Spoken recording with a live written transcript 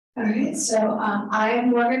All right, so I am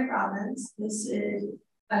Morgan Robbins. This is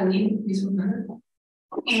Eileen, who's with her.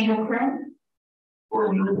 Angel Crum.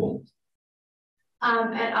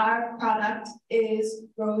 And our product is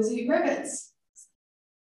RosieRivets.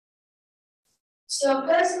 So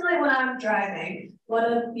personally, when I'm driving,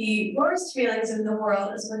 one of the worst feelings in the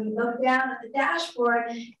world is when you look down at the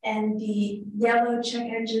dashboard and the yellow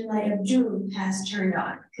check engine light of doom has turned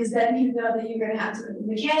on, because then you know that you're going to have to go to the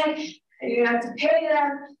mechanic and you're going to have to pay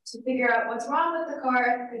them to figure out what's wrong with the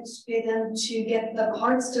car, and to pay them to get the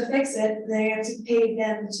parts to fix it. Then you have to pay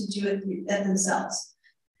them to do it themselves.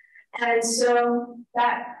 And so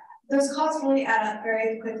those costs really add up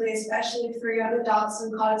very quickly, especially for young adults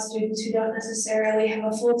and college students who don't necessarily have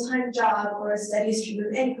a full-time job or a steady stream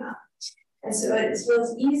of income. And so it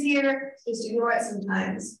feels easier to just ignore it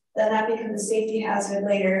sometimes. Then that becomes a safety hazard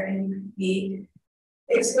later, and you could be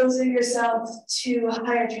exposing yourself to a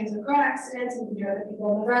higher chance of car accidents and injure other people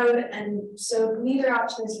on the road. And so neither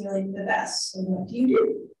option is really the best. So what do you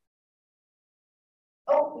do?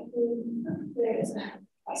 Oh, there it is.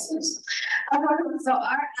 So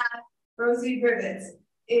our app, RosieRivets,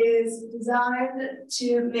 is designed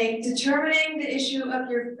to make determining the issue of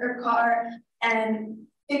your car and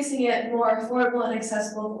fixing it more affordable and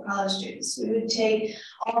accessible for college students. We would take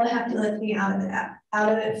all the heavy lifting out of the app,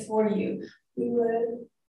 out of it for you. We would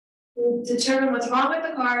determine what's wrong with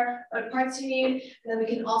the car, what parts you need, and then we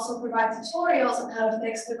can also provide tutorials on how to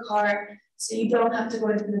fix the car so you don't have to go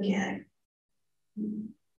into the mechanic.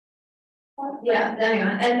 Yeah, hang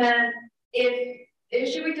on. And then if the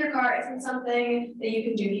issue with your car isn't something that you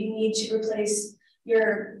can do, you need to replace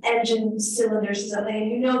your engine cylinders or something, and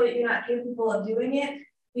you know that you're not capable of doing it,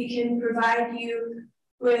 we can provide you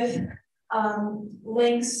with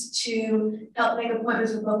links to help make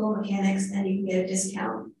appointments with local mechanics, and you can get a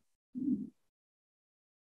discount.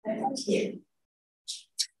 Thank you.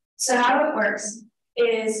 So how it works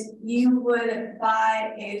is you would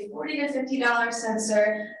buy a $40 to $50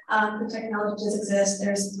 sensor. The technology does exist.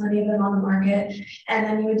 There's plenty of them on the market. And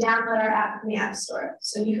then you would download our app from the App Store.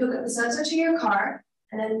 So you hook up the sensor to your car,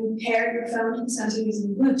 and then you pair your phone to the sensor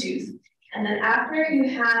using Bluetooth. And then after you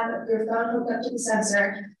have your phone hooked up to the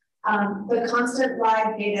sensor, the constant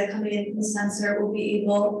live data coming in from the sensor will be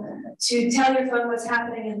able to tell your phone what's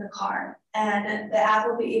happening in the car. And the app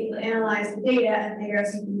will be able to analyze the data and figure out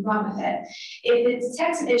something wrong with it. If it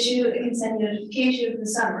detects an issue, it can send you a notification with the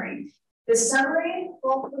summary. The summary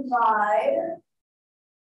will provide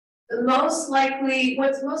what's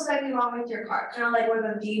most likely wrong with your car. Kind of like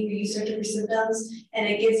WebMD, where you search for symptoms, and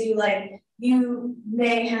it gives you like, you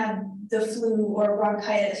may have the flu or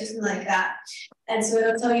bronchitis or something like that. And so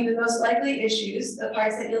it'll tell you the most likely issues, the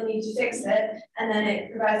parts that you'll need to fix it, and then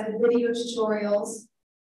it provides the video tutorials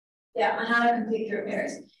on how to complete the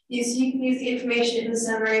repairs. You can use the information in the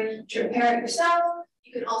summary to repair it yourself.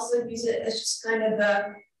 You can also use it as just kind of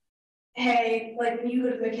a, hey, like when you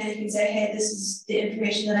go to the mechanic, you can say, hey, this is the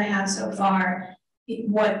information that I have so far. Here's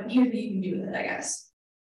what you can do with it, I guess.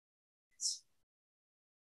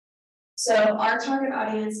 So our target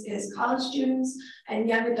audience is college students and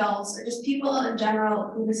young adults, or just people in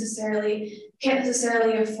general who can't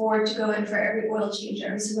necessarily afford to go in for every oil change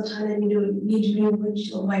every single time they need to do a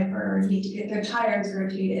windshield wiper, or need to get their tires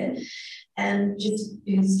rotated, and just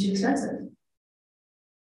because it's too expensive.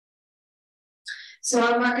 So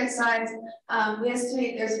our market size, we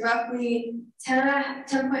estimate there's roughly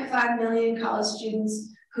 10.5 million college students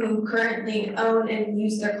who currently own and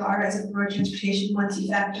use their car as a form of transportation once you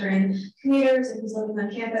factor in commuters and who's living on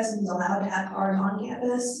campus and is allowed to have cars on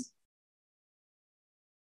campus.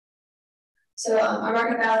 So our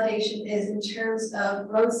market validation is in terms of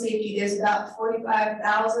road safety. There's about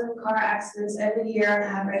 45,000 car accidents every year on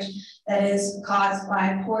average that is caused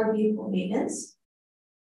by poor vehicle maintenance.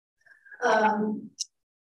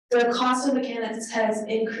 The cost of mechanics has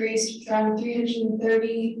increased from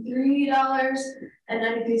 $333.93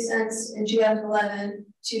 in 2011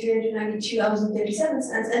 to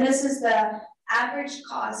 $392.57. And this is the average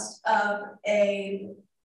cost of a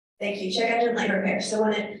check engine light repair. So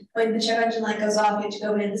when the check engine light goes off, you have to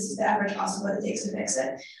go in. This is the average cost of what it takes to fix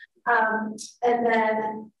it. And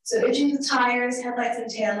then, so issues with tires, headlights,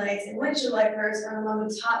 and taillights, and windshield wipers are among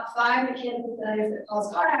the top 5 mechanical failures that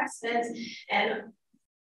cause car accidents. And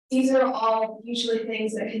these are all usually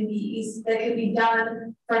things that can be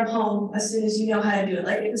done from home as soon as you know how to do it.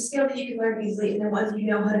 Like it's a skill that you can learn easily, and then once you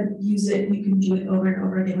know how to use it, you can do it over and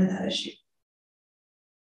over again without issue.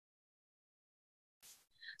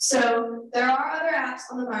 So there are other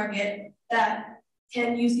apps on the market that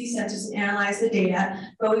can use these sensors and analyze the data,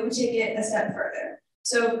 but we would take it a step further.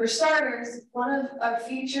 So for starters, one of our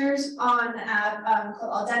features on the app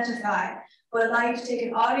called Identify would allow you to take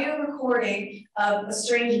an audio recording of a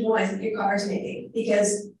strange noise that your car is making,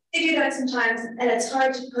 because they do that sometimes, and it's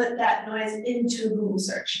hard to put that noise into a Google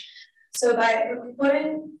search. So by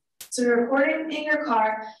recording in your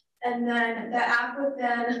car, and then the app would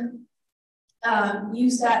then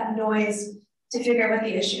use that noise to figure out what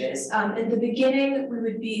the issue is. In the beginning, we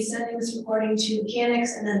would be sending this recording to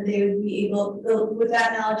mechanics, and then they would be able, with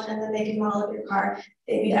that knowledge, and then they can model up your car,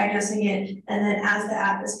 they'd be diagnosing it, and then as the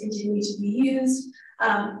app is continuing to be used,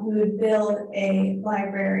 we would build a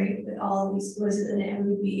library with all of these noises in it, and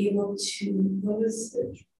we'd be able to, what was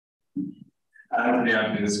it? The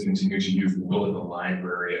app is continue to use build a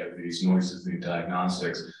library of these noises, the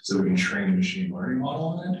diagnostics, so we can train a machine learning model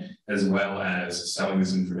on it, as well as selling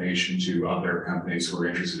this information to other companies who are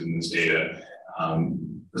interested in this data,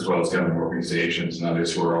 as well as government organizations and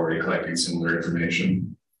others who are already collecting similar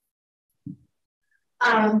information.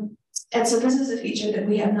 And so this is a feature that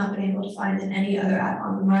we have not been able to find in any other app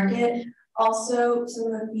on the market. Also,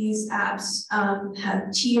 some of these apps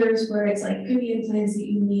have tiers where it's like premium plans that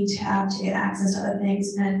you need to have to get access to other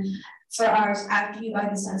things. And for ours, after you buy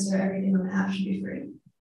the sensor, everything on the app should be free.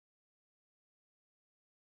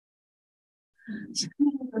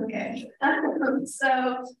 Okay,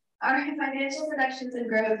 so our financial projections and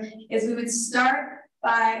growth is we would start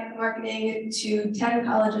by marketing to 10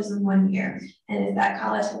 colleges in 1 year. And if that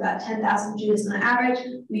college has about 10,000 students on average,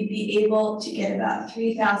 we'd be able to get about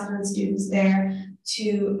 3,000 students there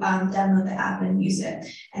to download the app and use it.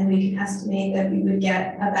 And we can estimate that we would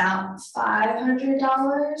get about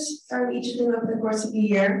 $500 from each of them over the course of a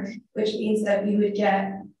year, which means that we would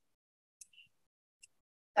get,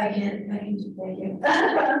 I can do, thank you.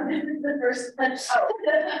 The first one.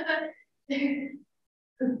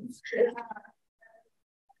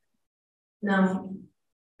 No.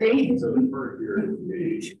 Great. So the first year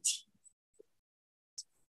is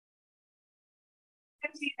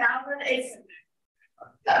 50,000 is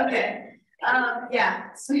okay.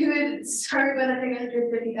 Yeah. So we would start with, I think,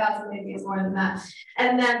 150,000, maybe it's more than that.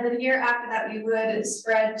 And then the year after that, we would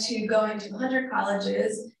spread to going to 100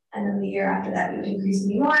 colleges. And then the year after that, we would increase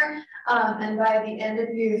even more. And by the end of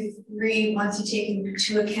year 3, once you take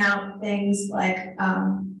into account things like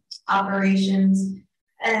operations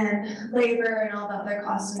and labor and all the other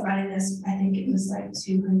costs of running this, I think it was like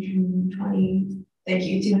 $225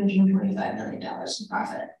 million in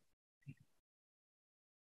profit.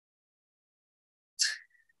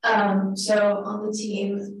 So on the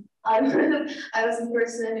team, I was the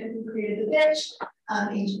person who created the pitch,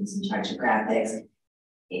 agents in charge of graphics.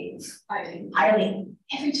 Eileen,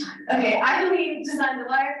 every time. Okay, Eileen designed the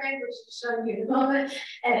wireframe, which is showing you in a moment,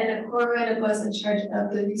 and Corbin was in charge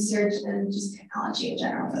of the research and just technology in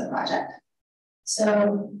general for the project.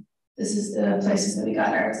 So this is the places that we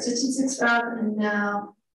got our statistics from, and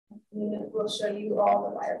now we'll show you all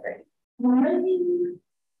the wireframe.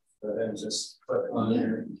 So then just click on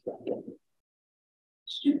there.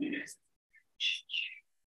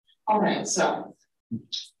 All right, so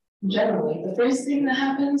generally, the first thing that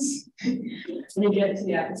happens when you get to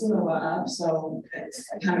the app, it's a mobile app, so it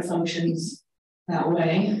kind of functions that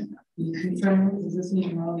way. You confirm, does this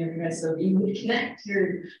mean all your guys? So you would connect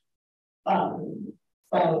your phone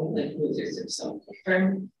like Bluetooth, so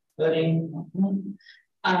confirm, voting.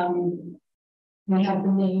 We have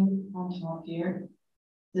the name on top here.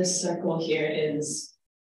 This circle here is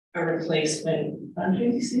a replacement. Do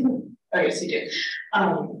you see it? Oh, yes, you do.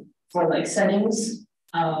 For like settings.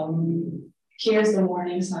 Here's the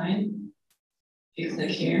warning sign. If you click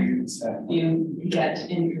here, you get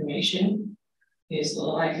information. Here's the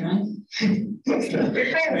little icon. You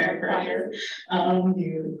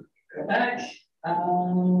go back.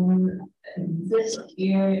 This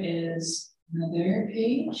here is another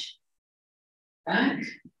page. Back.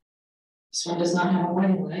 This one does not have a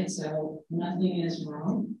warning light, so nothing is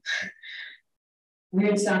wrong.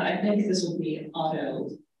 Weird sound. I think this would be auto.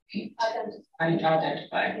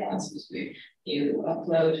 Identify. Yeah. That's supposed to be. You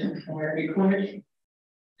upload or record,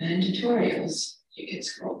 and tutorials. You can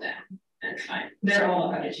scroll down and find. They're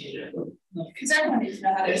all how to change it. Because everyone needs to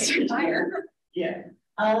know how to retire. Yeah.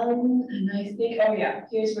 And I think. Oh yeah.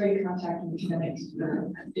 Here's where you contact mechanics.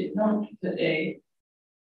 I did not put a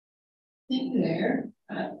thing there.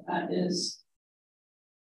 That is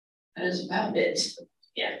about it.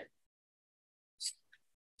 Yeah.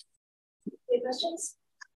 Any questions?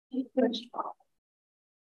 Any questions?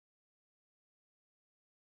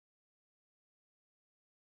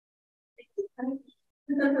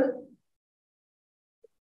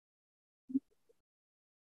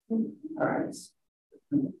 All right.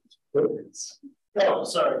 Oh,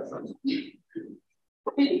 sorry. Did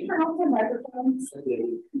you turn off the microphones?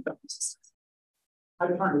 I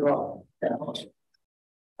turned it off.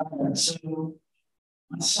 Yeah. So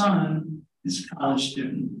my son is a college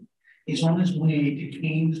student. He's on his way to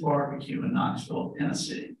Kane's Barbecue in Knoxville,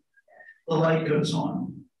 Tennessee. The light goes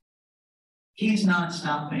on. He's not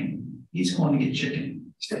stopping. He's going to get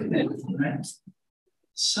chicken. Right?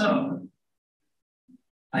 So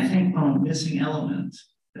I think from a missing element,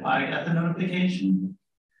 if I got the notification,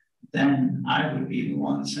 then I would be the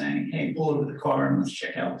one saying, hey, pull over the car and let's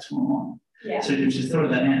check out what's going on. Yeah. So you just throw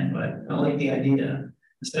that in, but I like the idea,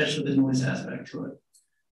 especially the noise aspect to it.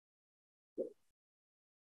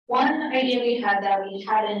 One idea we had that we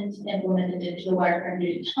hadn't implemented into the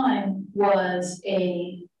wireframe time was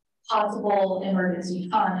a possible emergency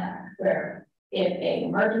contact, where if an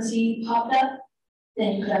emergency popped up,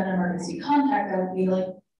 then you could have an emergency contact that would be like,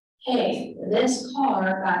 hey, this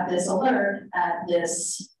car got this alert at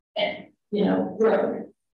this,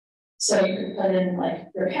 road. So you could put in like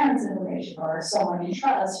your parents' information or someone you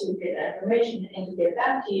trust who would get that information and could get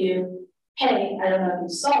back to you. Hey, I don't know if you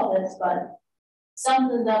saw this, but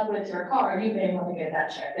something's up with your car. You may want to get that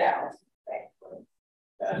checked out.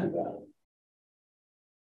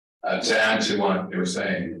 To add to what they were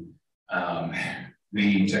saying,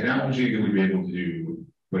 the technology that we'd be able to do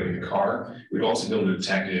with the car, we'd also be able to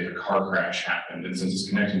detect if a car crash happened. And since it's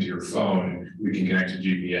connecting to your phone, we can connect to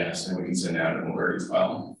GPS and we can send out an alert as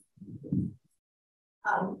well.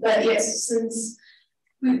 But yes, since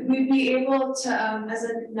we'd be able to, as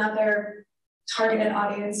another targeted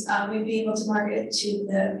audience, we'd be able to market it to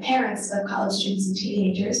the parents of college students and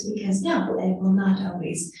teenagers, because no, they will not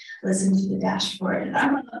always listen to the dashboard.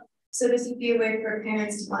 So this would be a way for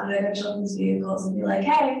parents to monitor their children's vehicles and be like,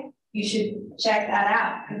 hey, you should check that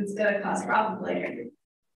out because it's going to cause problems later.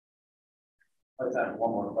 I'd have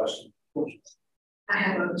one more question. I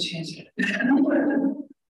have a chance.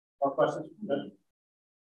 More questions?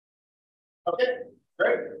 Okay,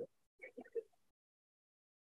 great.